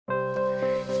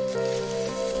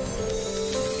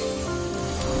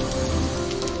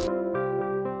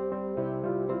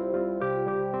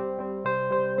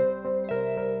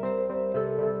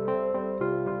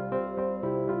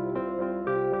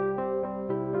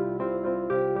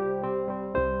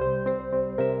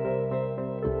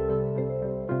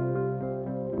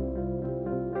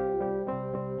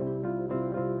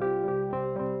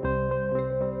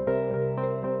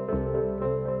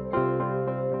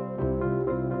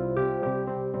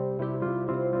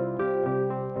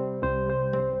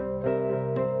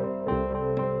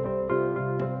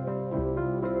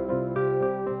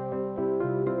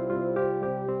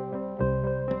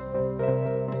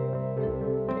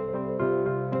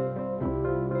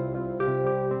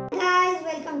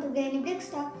Ganesh.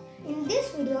 In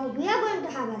this video, we are going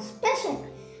to have a special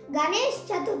Ganesh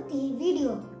Chathurthi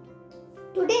video.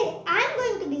 Today, I am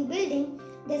going to be building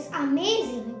this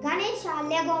amazing Ganesha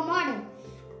Lego model.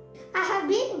 I have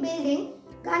been building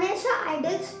Ganesha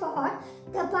idols for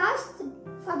the last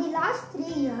 3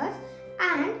 years,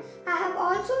 and I have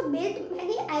also built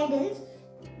many idols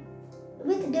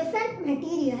with different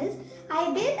materials.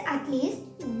 I build at least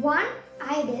one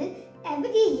idol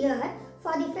every year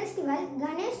for the festival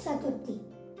Ganesh Chathurthi.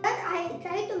 But I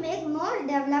try to make more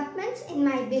developments in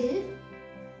my build.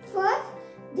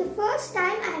 The first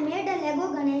time I made a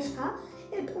Lego Ganesha,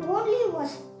 it only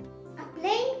was a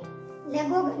plain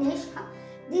Lego Ganesha.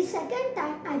 The second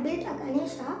time I built a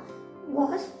Ganesha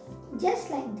was just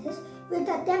like this with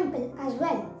a temple as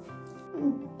well.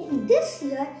 In this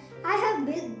year, I have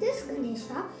built this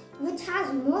Ganesha which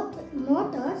has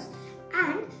motors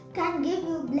and can give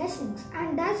you blessings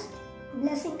and does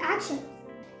blessing action,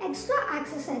 extra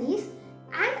accessories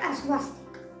and a swasthik.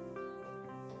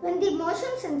 When the motion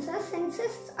sensor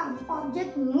senses an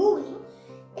object moving,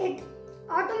 it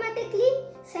automatically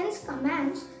sends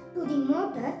commands to the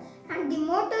motor and the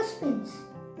motor spins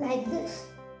like this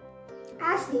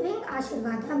as giving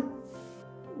Ashirvadam.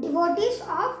 Devotees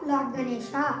of Lord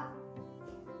Ganesha.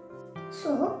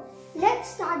 So let's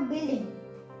start building.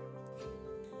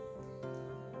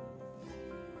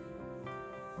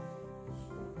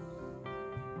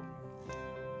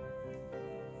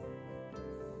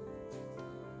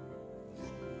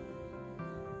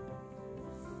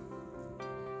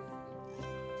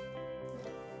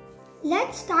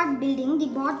 Let's start building the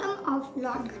bottom of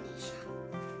Lord Ganesha.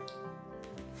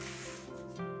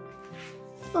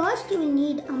 First, you will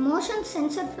need a motion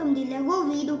sensor from the Lego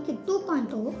WEDO Kit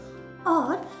 2.0,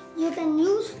 or you can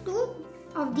use 2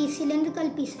 of the cylindrical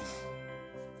pieces.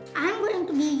 I am going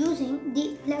to be using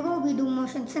the Lego WEDO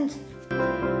motion sensor.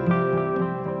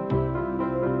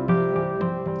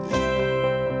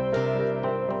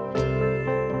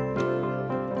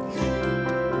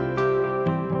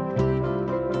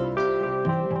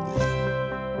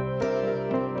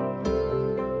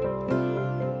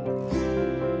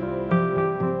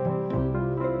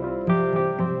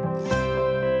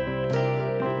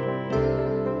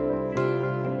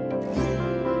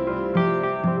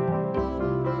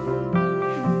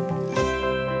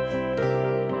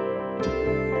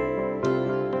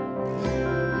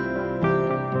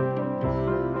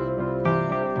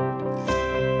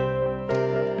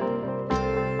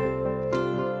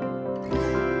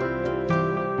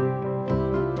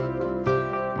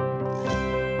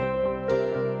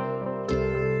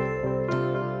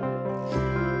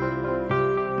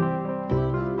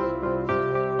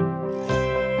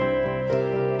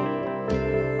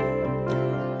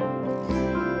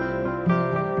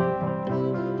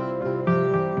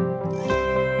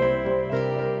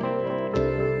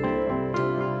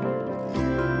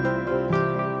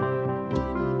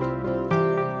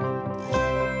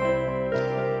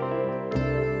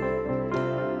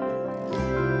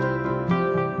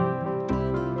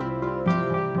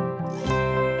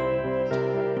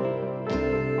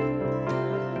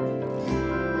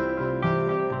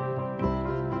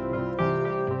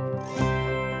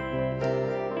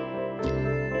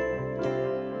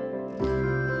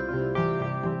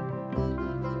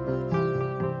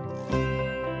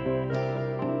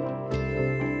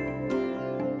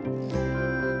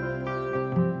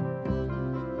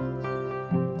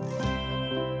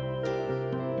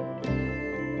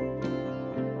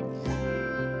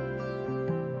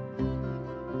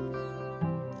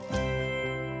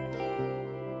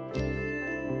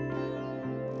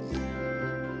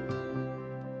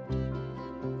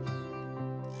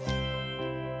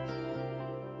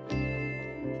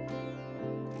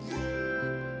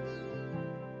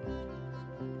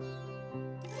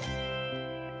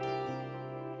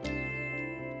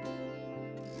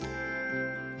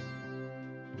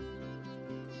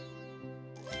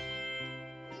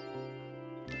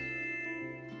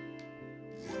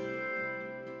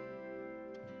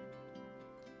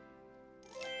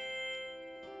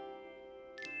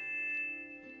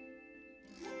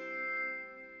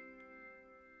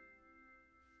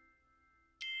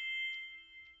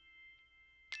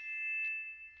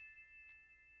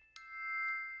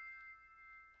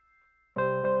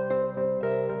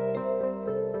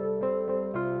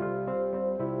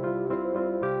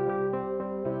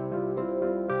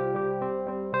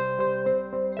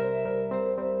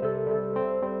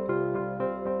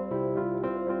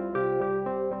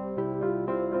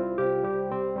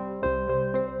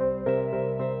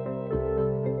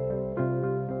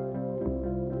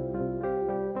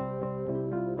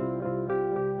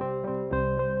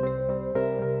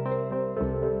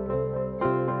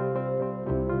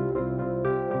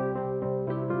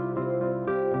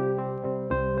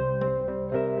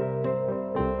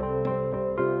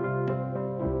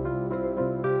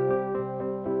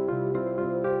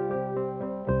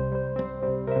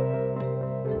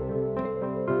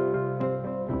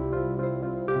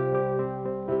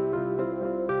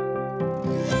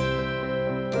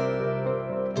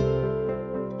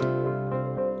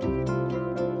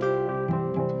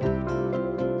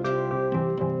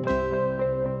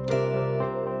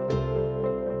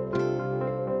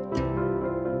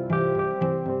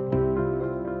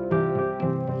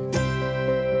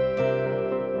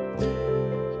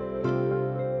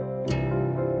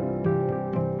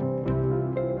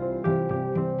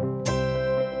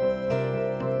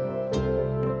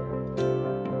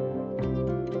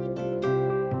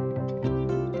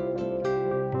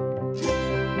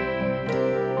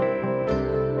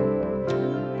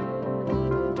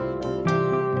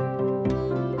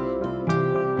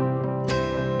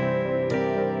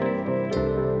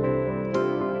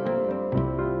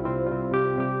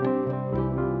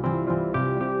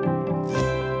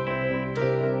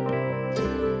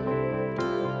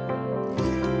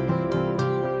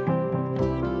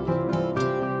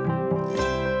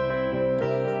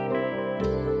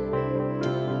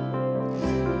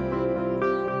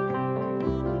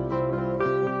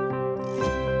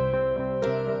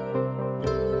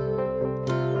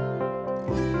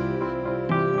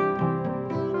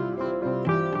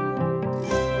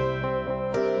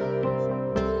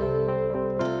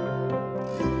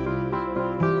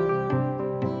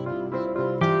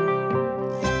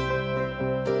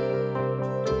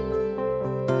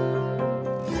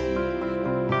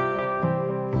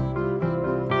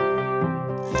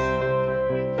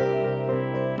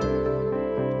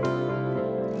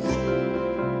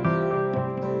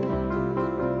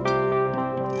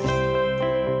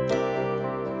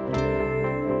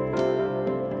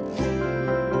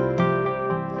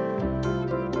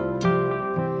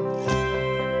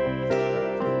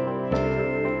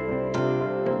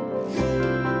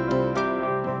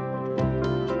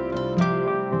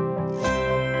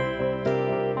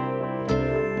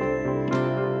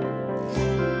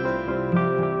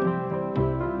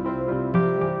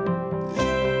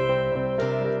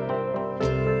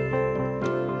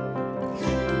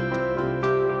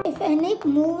 any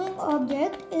moving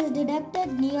object is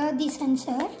detected near the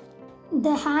sensor,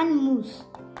 the hand moves,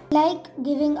 like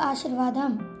giving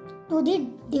Ashirvadam to the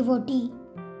devotee.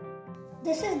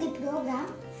 This is the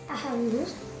program I have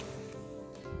used.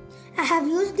 I have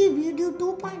used the WEDO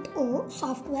 2.0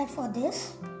 software for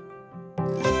this.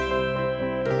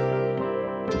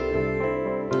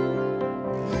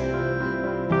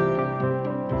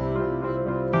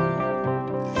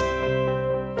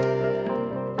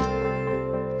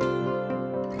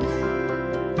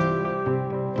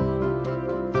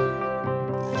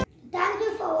 Thank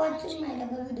you for watching my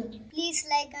Lego video. Please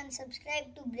like and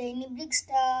subscribe to Brainy Brick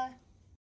Star.